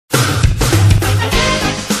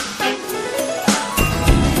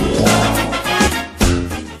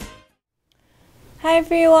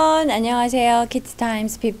everyone. 안녕하세요.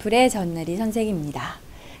 키즈타임즈 피플의 전나리 선생입니다.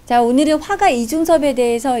 자, 오늘은 화가 이중섭에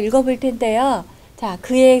대해서 읽어볼 텐데요. 자,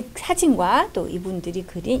 그의 사진과 또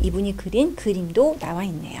이분이 그린 그림도 나와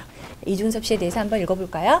있네요. 이중섭 씨에 대해서 한번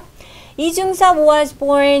읽어볼까요? 이중섭 was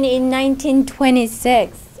born in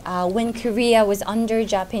 1926 when Korea was under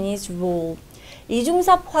Japanese rule.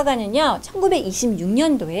 이중섭 화가는요,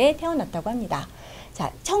 1926년도에 태어났다고 합니다. 자,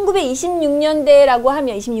 1926년대라고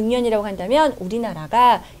하면, 26년이라고 한다면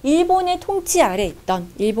우리나라가 일본의 통치 아래 있던,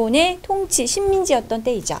 일본의 통치 식민지였던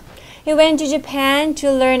때이죠. He went to Japan to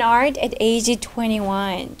learn art at age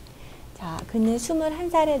 21. 자, 그는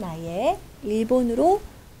 21살의 나이에 일본으로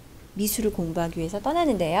미술을 공부하기 위해서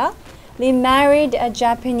떠나는데요. He married a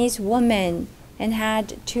Japanese woman and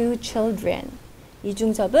had 2 children.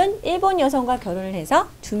 이중섭은 일본 여성과 결혼을 해서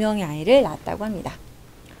 2명의 아이를 낳았다고 합니다.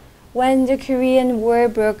 When the Korean War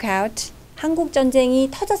broke out, 한국 전쟁이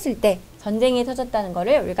터졌을 때, 전쟁이 터졌다는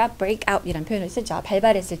거를 우리가 break out 이라는 표현을 쓰죠.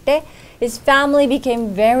 발발했을 때, his family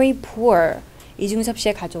became very poor. 이중섭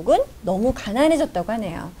씨의 가족은 너무 가난해졌다고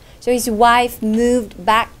하네요. So his wife moved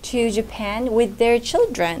back to Japan with their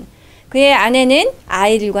children. 그의 아내는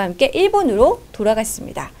아이들과 함께 일본으로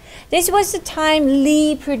돌아갔습니다. This was the time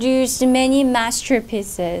Lee produced many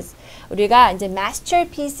masterpieces. 우리가 이제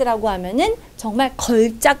masterpiece라고 하면은 정말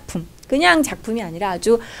걸작품, 그냥 작품이 아니라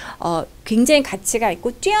아주 굉장히 가치가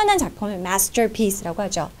있고 뛰어난 작품을 masterpiece라고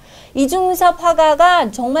하죠. 이중섭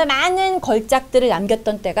화가가 정말 많은 걸작들을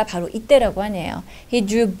남겼던 때가 바로 이때라고 하네요. He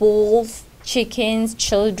drew bulls, chickens,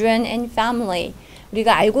 children, and family.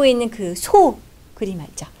 우리가 알고 있는 그 소 그림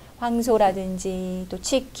알죠? 황소라든지 또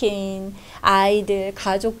치킨, 아이들,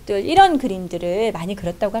 가족들 이런 그림들을 많이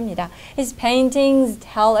그렸다고 합니다. His paintings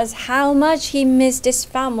tell us how much he missed his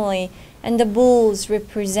family and the bulls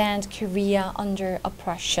represent Korea under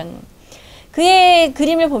oppression. 그의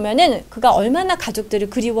그림을 보면은 그가 얼마나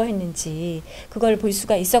가족들을 그리워했는지 그걸 볼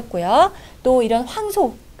수가 있었고요. 또 이런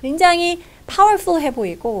황소 굉장히 powerful해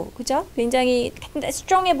보이고, 그죠? 굉장히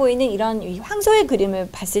strong해 보이는 이런 이 황소의 그림을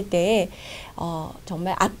봤을 때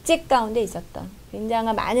정말 압제 가운데 있었던,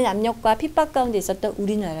 굉장한 많은 압력과 핍박 가운데 있었던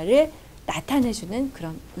우리나라를 나타내주는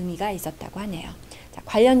그런 의미가 있었다고 하네요. 자,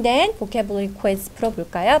 관련된 vocabulary quiz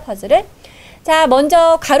풀어볼까요? 퍼즐을. 자,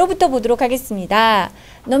 먼저 가로부터 보도록 하겠습니다.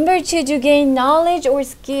 Number 2, to gain knowledge or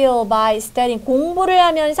skill by studying. 공부를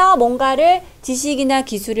하면서 뭔가를 지식이나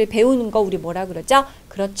기술을 배우는 거 우리 뭐라 그러죠?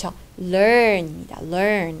 그렇죠. learn입니다.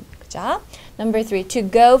 learn. 그죠? Number 3, to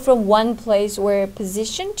go from one place or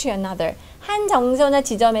position to another. 한 정서나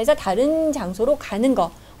지점에서 다른 장소로 가는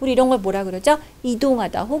거. 우리 이런 걸 뭐라 그러죠?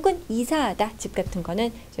 이동하다 혹은 이사하다. 집 같은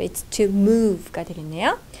거는 so it's to move가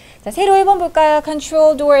되겠네요. 자, 새로 1번 볼까요?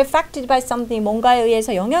 Controlled or affected by something. 뭔가에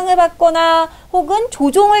의해서 영향을 받거나 혹은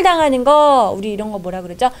조종을 당하는 거. 우리 이런 거 뭐라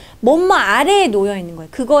그러죠? 뭐뭐 아래에 놓여 있는 거예요.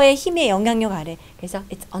 그거의 힘의 영향력 아래. 그래서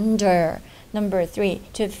it's under. Number 3,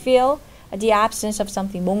 to feel the absence of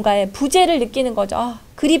something. 뭔가의 부재를 느끼는 거죠.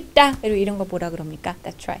 그립다. 이런 거 뭐라 그럽니까?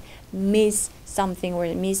 That's right. Miss something or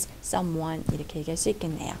miss someone. 이렇게 얘기할 수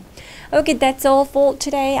있겠네요. Okay, that's all for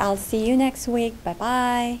today. I'll see you next week. Bye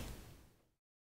bye.